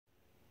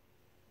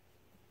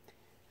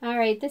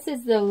Alright, this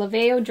is the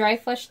Laveo dry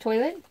flush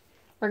toilet.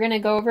 We're going to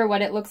go over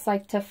what it looks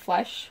like to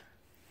flush.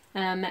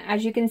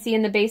 As you can see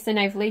in the basin,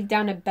 I've laid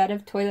down a bed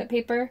of toilet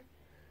paper.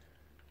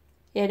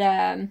 It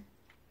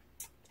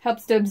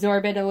helps to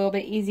absorb it a little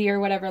bit easier,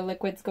 whatever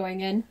liquid's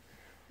going in.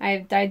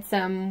 I've dyed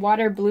some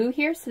water blue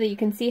here so that you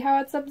can see how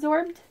it's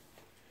absorbed.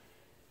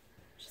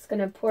 Just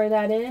going to pour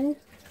that in.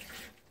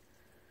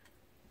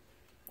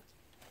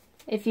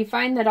 If you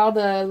find that all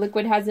the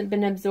liquid hasn't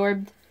been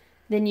absorbed,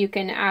 then you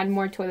can add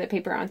more toilet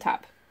paper on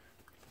top.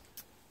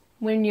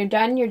 When you're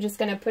done, you're just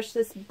going to push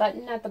this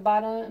button at the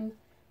bottom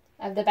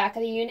of the back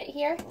of the unit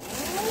here. You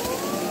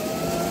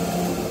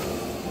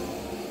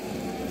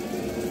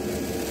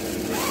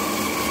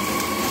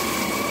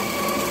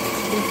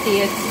can see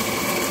it's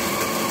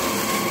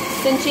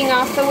cinching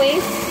off the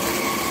waste.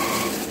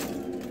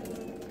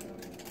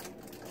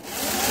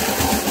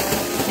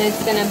 And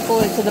it's going to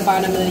pull it to the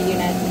bottom of the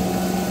unit.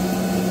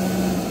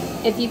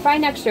 If you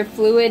find extra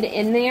fluid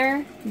in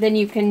there, then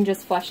you can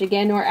just flush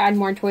again or add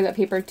more toilet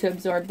paper to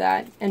absorb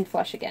that and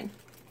flush again.